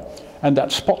and Opp, and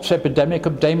that spots epidemic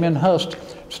of Damien Hirst,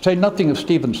 to say nothing of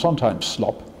Stephen Sondheim's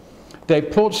slop. They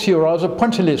applaud Seurat as a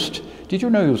pointillist. Did you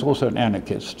know he was also an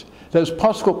anarchist? Those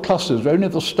particle clusters are only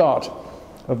the start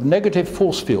of a negative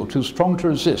force field too strong to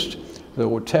resist that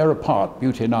will tear apart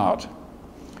beauty and art.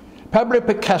 Pablo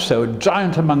Picasso, a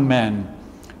giant among men,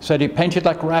 said he painted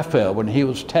like Raphael when he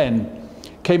was 10.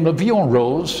 Came La Vie en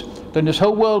Rose, then his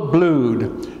whole world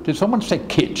blued. Did someone say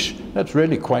kitsch? That's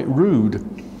really quite rude.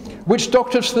 Witch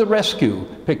doctors to the rescue,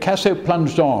 Picasso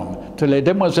plunged on to Les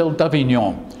Demoiselles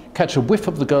d'Avignon, catch a whiff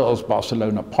of the girls'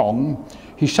 Barcelona pong.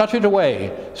 He shut it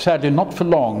away, sadly not for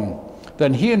long.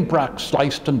 Then he and Braque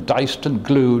sliced and diced and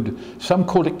glued. Some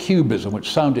called it cubism,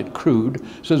 which sounded crude,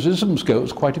 so as isms go, it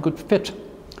was quite a good fit.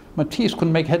 Matisse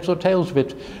couldn't make heads or tails of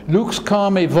it. Lux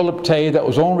calme et volupté, that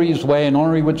was Henri's way, and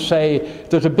Henri would say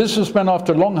that a businessman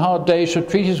after a long hard day should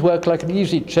treat his work like an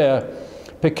easy chair.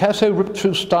 Picasso ripped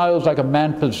through styles like a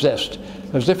man possessed,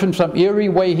 as if in some eerie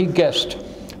way he guessed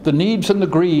the needs and the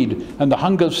greed and the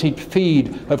hungers he'd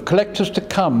feed of collectors to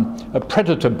come, a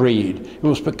predator breed. It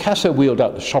was Picasso wheeled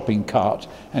out the shopping cart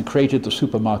and created the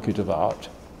supermarket of art.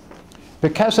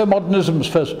 Picasso, modernism's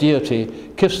first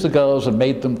deity, kissed the girls and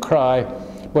made them cry.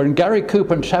 When Gary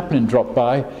Cooper and Chaplin dropped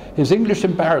by, his English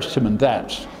embarrassed him, and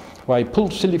that's why he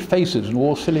pulled silly faces and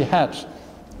wore silly hats.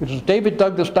 It was David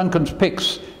Douglas Duncan's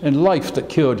pics in life that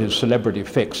cured his celebrity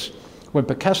fix. When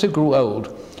Picasso grew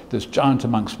old, this giant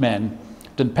amongst men,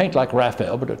 didn't paint like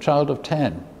Raphael, but a child of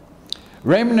 10.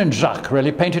 Raymond and Jacques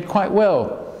really painted quite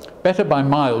well, better by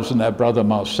miles than their brother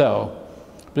Marcel.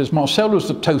 But as Marcel was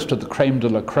the toast of the creme de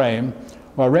la creme,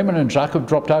 while Raymond and Jacques have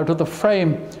dropped out of the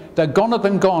frame. They're goner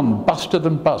than gone, buster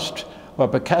than bust, while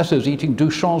Picasso's eating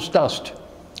Duchamp's dust.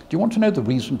 Do you want to know the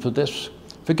reason for this?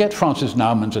 Forget Francis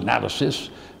Naumann's analysis.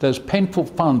 Those painful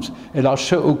funds, et la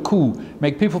chair au cou,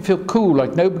 make people feel cool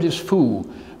like nobody's fool.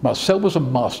 Marcel was a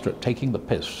master at taking the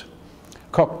piss.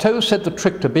 Cocteau said the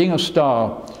trick to being a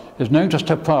star is knowing just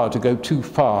how far to go too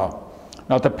far.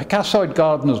 Now the Picassoid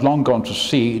garden has long gone to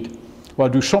seed, while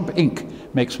Duchamp ink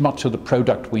makes much of the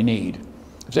product we need.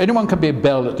 So anyone can be a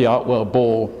belle at the Art World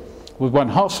Ball with one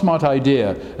half-smart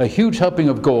idea, a huge helping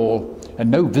of gall, and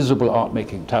no visible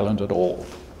art-making talent at all.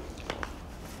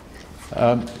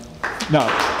 Now,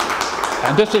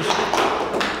 and this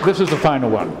is the final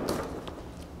one.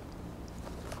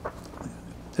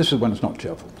 This is when it's not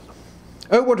cheerful.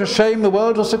 Oh, what a shame, the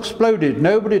world has exploded.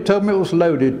 Nobody told me it was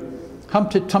loaded.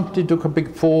 Humpty Dumpty took a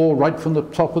big fall right from the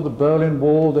top of the Berlin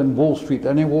Wall, then Wall Street,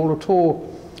 any wall at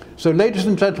all. So, ladies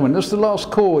and gentlemen, this is the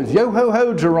last call. It's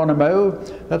yo-ho-ho, Geronimo.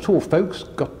 That's all, folks.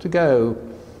 Got to go.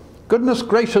 Goodness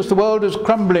gracious, the world is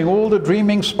crumbling. All the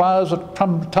dreaming spires are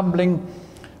tumbling.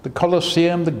 The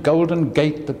Colosseum, the Golden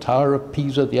Gate, the Tower of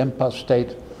Pisa, the Empire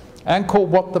State. Angkor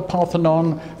Wat, the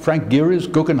Parthenon, Frank Gehry's,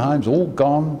 Guggenheim's all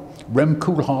gone. Rem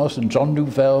Koolhaas and John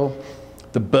Nouvel.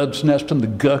 The Bird's Nest and the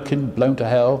Gherkin blown to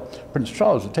hell. Prince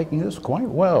Charles is taking this quite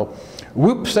well.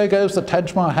 Whoops, there goes the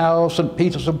Taj Mahal, St.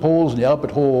 Peter's and Paul's and the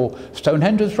Albert Hall.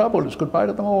 Stonehenge is rubble, it's goodbye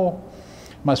to them all.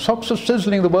 My socks are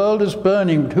sizzling, the world is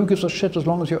burning, but who gives a shit as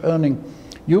long as you're earning?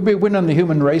 You'll be a winner in the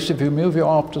human race if you move your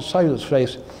arm to Silas'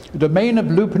 face. A domain of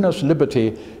lupinous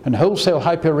liberty and wholesale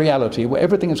hyper-reality where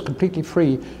everything is completely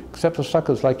free except for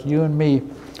suckers like you and me.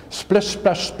 Splish,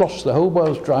 splash, splosh, the whole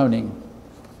world's drowning.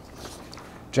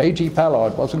 J.G.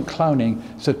 Ballard wasn't clowning.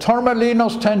 So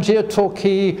Torremolinos, Tangier,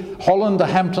 Torquay, Holland, the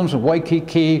Hamptons and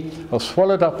Waikiki are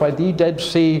swallowed up by the Dead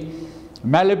Sea.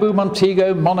 Malibu,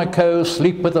 Montego, Monaco,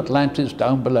 sleep with Atlantis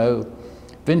down below.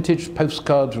 Vintage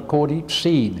postcards record each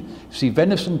scene. See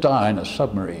Venice and die in a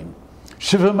submarine.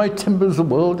 Shiver my timbers, the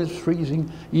world is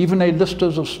freezing. Even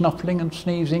A-listers are snuffling and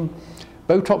sneezing.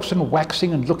 Botox and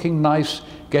waxing and looking nice.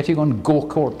 Getting on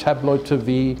Gawker or tabloid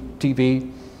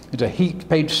TV. It's a Heat,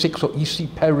 Page 6 or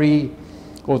E.C. Perry.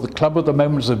 Or the club of the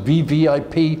moment is a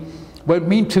VVIP. Won't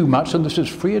mean too much, and this is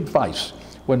free advice.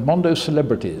 When Mondo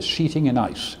celebrity is sheeting in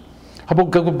ice. Hubble,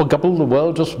 gubble, gubble, the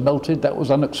world just melted. That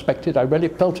was unexpected. I really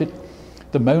felt it.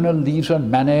 The Mona Lisa and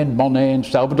Manet and Monet and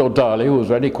Salvador Dali, who was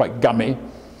really quite gummy,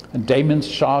 and Damon's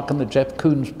shark and the Jeff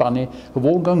Koons bunny have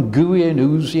all gone gooey and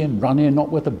oozy and runny and not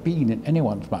worth a bean in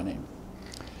anyone's money.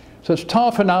 So it's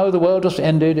tar for now, the world just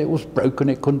ended, it was broken,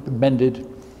 it couldn't be mended.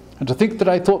 And to think that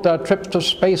I thought our trips to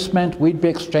space meant we'd be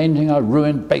exchanging our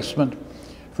ruined basement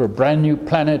for a brand new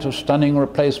planet, a stunning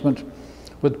replacement,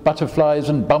 with butterflies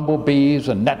and bumblebees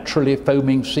and naturally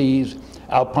foaming seas,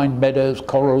 alpine meadows,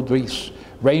 coral reefs,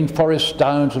 rainforests,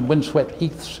 downs and windswept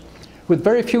heaths, with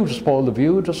very few to spoil the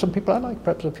view, just some people I like,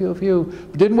 perhaps a few of you.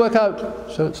 But it didn't work out,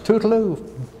 so it's toodaloo.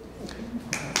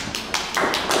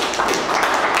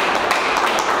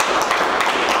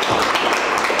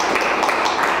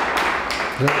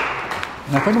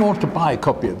 Now, if anyone wants to buy a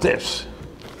copy of this,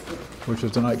 which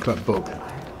is the nightclub book.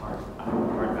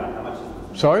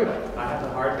 Sorry? I have the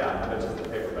hardback, how much is the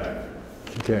paperback?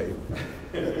 Okay.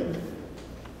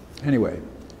 Anyway,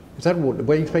 is that what,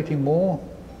 were you expecting more?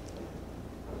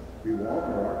 We want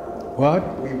more.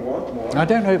 What? We want more. I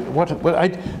don't know what, well,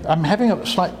 I'm having a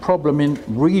slight problem in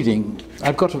reading.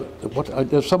 I've got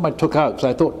there's some I took out because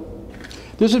I thought,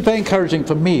 this is very encouraging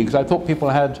for me because I thought people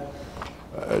had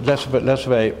less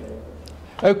of a,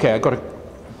 okay, I got a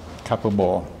couple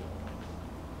more.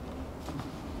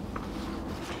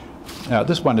 Now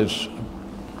this one is,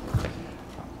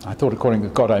 I thought according to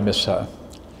God I Miss Her.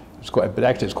 But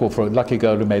actually it's called For a Lucky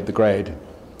Girl Who Made the Grade.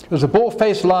 It was a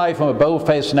bald-faced lie from a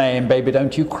bold-faced name. Baby,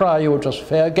 don't you cry, you're just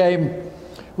fair game. It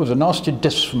was a nasty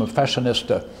diss from a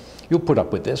fashionista. You'll put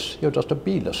up with this, you're just a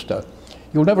B-lister.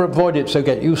 You'll never avoid it, so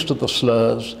get used to the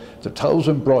slurs. The towels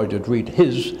embroidered read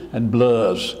his and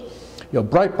blurs. Your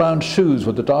bright brown shoes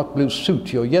with the dark blue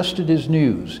suit, your yesterday's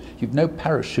news. You've no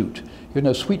parachute. You're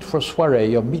no sweet for a soiree,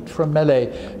 you're meat for a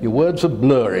melee. Your words are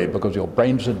blurry because your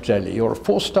brains are jelly. You're a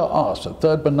 4-star arse, a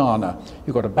third banana.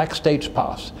 You've got a backstage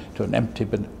pass to an empty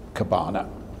cabana.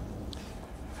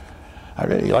 I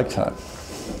really liked her.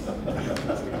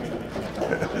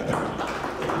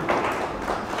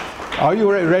 Are you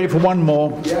ready for one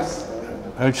more? Yes.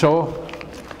 Are you sure?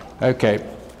 Okay.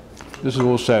 This is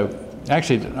also,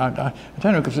 actually, I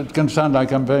don't know, because it's going to sound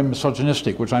like I'm very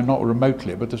misogynistic, which I'm not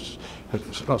remotely, but this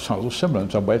sounds similar in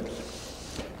some way.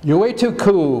 You're way too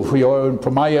cool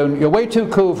you're way too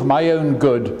cool for my own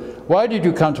good. Why did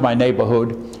you come to my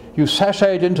neighborhood? You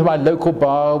sashayed into my local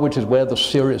bar, which is where the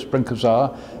serious drinkers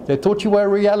are. They thought you were a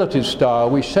reality star.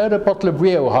 We shared a bottle of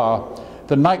Rioja.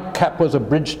 The nightcap was a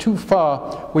bridge too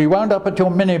far. We wound up at your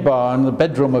minibar in the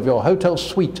bedroom of your hotel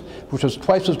suite, which was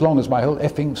twice as long as my whole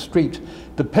effing street.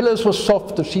 The pillows were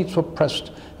soft, the sheets were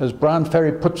pressed. As Brown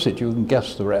Ferry puts it, you can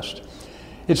guess the rest.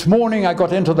 It's morning, I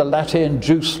got into the latte and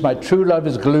juice. My true love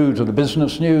is glued to the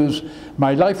business news.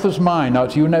 My life was mine,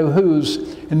 out you know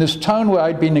whose. In this town where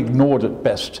I'd been ignored at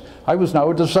best, I was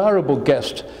now a desirable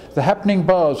guest. The happening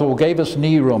bars all gave us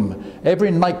knee room.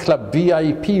 Every nightclub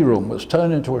VIP room was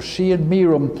turned into a she and me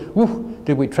room. Woo,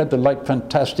 did we tread the light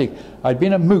fantastic. I'd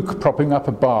been a mook propping up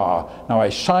a bar. Now I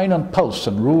shine and pulse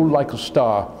and rule like a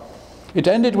star. It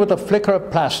ended with a flicker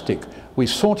of plastic. We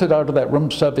sorted out of that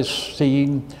room service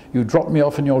scene. You dropped me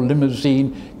off in your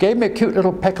limousine, gave me a cute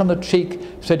little peck on the cheek,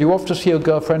 said you off to see your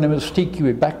girlfriend in Mystique, you'd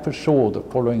be back for sure the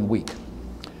following week.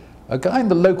 A guy in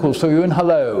the local saw you in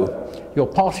Hello. Your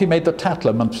party made the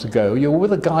Tatler months ago. You were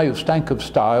with a guy who stank of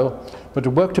style, but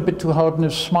had worked a bit too hard in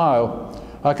his smile.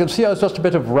 I can see I was just a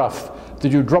bit of rough.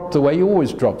 Did you drop the way you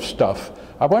always drop stuff?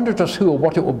 I wonder just who or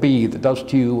what it will be that does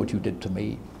to you what you did to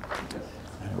me.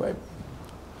 Anyway.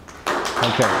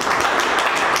 Okay.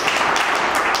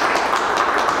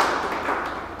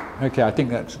 Okay, I think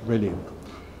that's really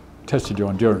tested your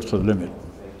endurance to the limit.